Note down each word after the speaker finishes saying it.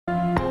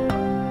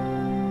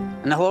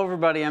And hello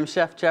everybody, I'm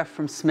Chef Jeff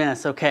from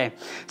Smith's. Okay,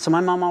 so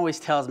my mom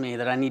always tells me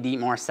that I need to eat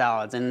more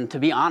salads, and to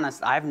be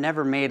honest, I've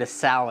never made a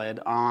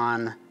salad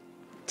on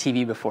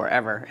TV before,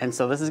 ever. And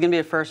so this is gonna be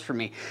a first for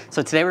me.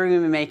 So today we're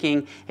gonna be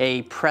making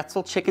a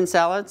pretzel chicken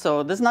salad.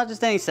 So this is not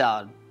just any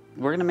salad.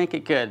 We're gonna make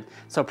it good.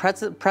 So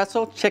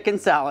pretzel chicken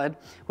salad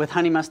with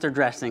honey mustard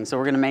dressing. So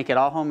we're gonna make it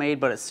all homemade,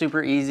 but it's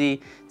super easy.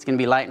 It's gonna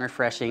be light and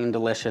refreshing and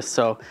delicious.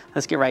 So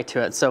let's get right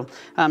to it. So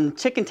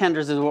chicken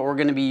tenders is what we're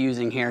gonna be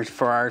using here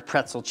for our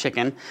pretzel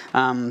chicken.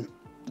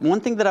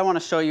 One thing that I want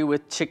to show you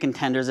with chicken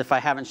tenders, if I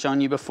haven't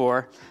shown you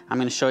before, I'm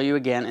going to show you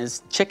again,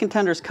 is chicken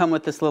tenders come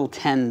with this little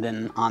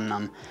tendon on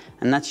them.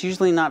 And that's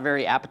usually not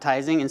very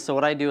appetizing. And so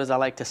what I do is I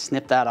like to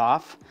snip that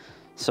off.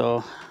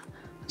 So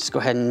just go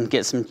ahead and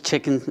get some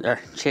chicken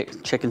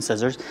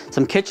scissors,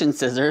 some kitchen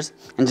scissors,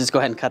 and just go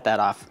ahead and cut that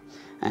off.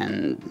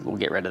 And we'll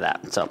get rid of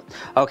that. So,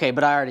 okay,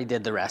 but I already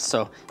did the rest.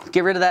 So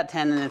get rid of that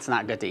tendon, it's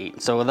not good to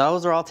eat. So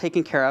those are all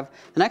taken care of.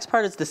 The next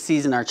part is to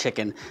season our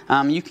chicken.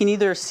 You can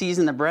either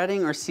season the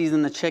breading or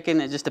season the chicken.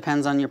 It just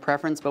depends on your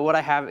preference. But what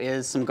I have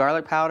is some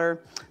garlic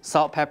powder,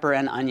 salt, pepper,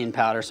 and onion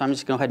powder. So I'm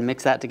just gonna go ahead and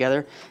mix that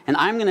together. And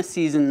I'm gonna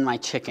season my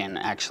chicken,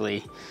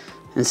 actually,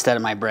 instead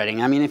of my breading.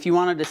 I mean, if you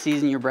wanted to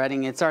season your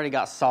breading, it's already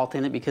got salt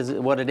in it because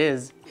what it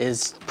is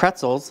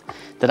pretzels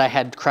that I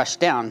had crushed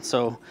down.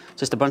 So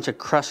just a bunch of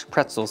crushed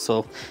pretzels.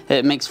 So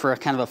it makes for a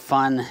kind of a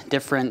fun,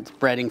 different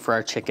breading for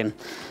our chicken.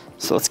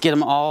 So let's get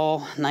them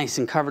all nice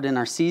and covered in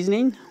our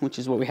seasoning, which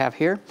is what we have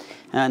here.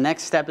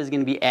 Next step is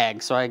gonna be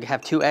eggs. So I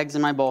have 2 eggs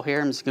in my bowl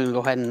here. I'm just gonna go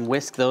ahead and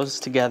whisk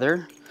those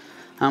together.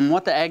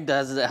 What the egg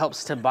does is it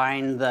helps to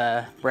bind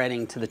the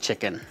breading to the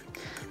chicken.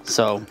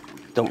 So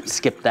don't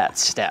skip that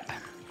step.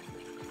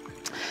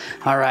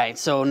 All right,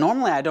 so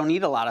normally I don't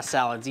eat a lot of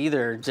salads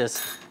either.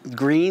 Just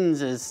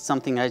greens is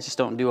something I just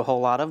don't do a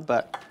whole lot of,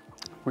 but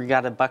we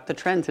gotta buck the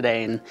trend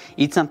today and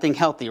eat something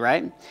healthy,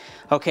 right?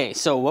 Okay,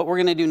 so what we're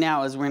gonna do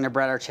now is we're gonna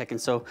bread our chicken.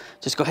 So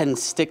just go ahead and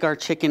stick our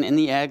chicken in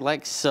the egg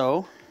like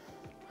so.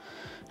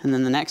 And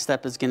then the next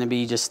step is gonna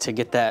be just to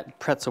get that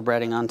pretzel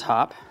breading on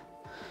top.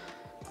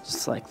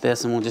 Just like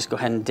this, and we'll just go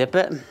ahead and dip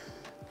it.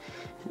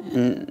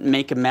 And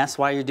make a mess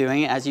while you're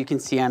doing it, as you can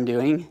see I'm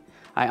doing.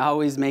 I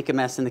always make a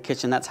mess in the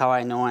kitchen. That's how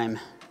I know I'm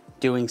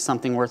doing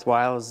something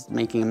worthwhile, is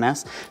making a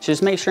mess. So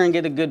just make sure and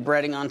get a good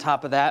breading on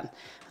top of that.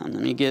 Let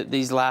me get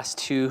these last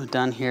 2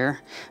 done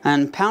here.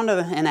 And 1.5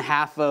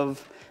 pounds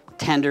of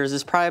tenders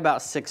is probably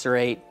about 6 or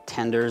 8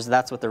 tenders.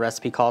 That's what the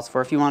recipe calls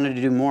for. If you wanted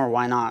to do more,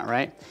 why not,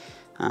 right?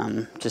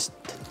 And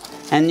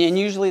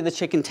usually the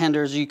chicken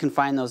tenders, you can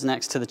find those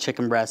next to the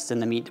chicken breasts in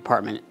the meat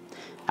department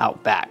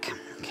out back.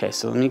 Okay,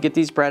 so let me get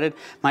these breaded.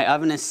 My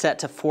oven is set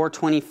to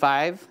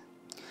 425.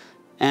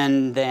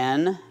 And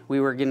then we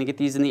were gonna get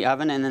these in the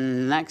oven, and then in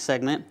the next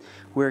segment,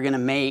 we're gonna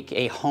make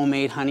a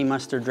homemade honey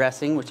mustard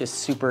dressing, which is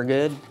super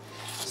good,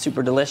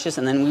 super delicious,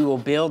 and then we will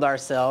build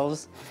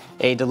ourselves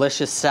a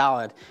delicious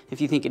salad.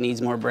 If you think it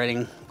needs more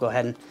breading, go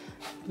ahead and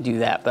do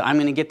that. But I'm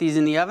gonna get these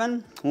in the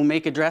oven. We'll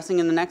make a dressing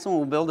in the next one,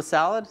 we'll build a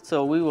salad.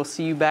 So we will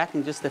see you back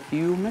in just a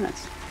few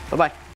minutes. Bye-bye.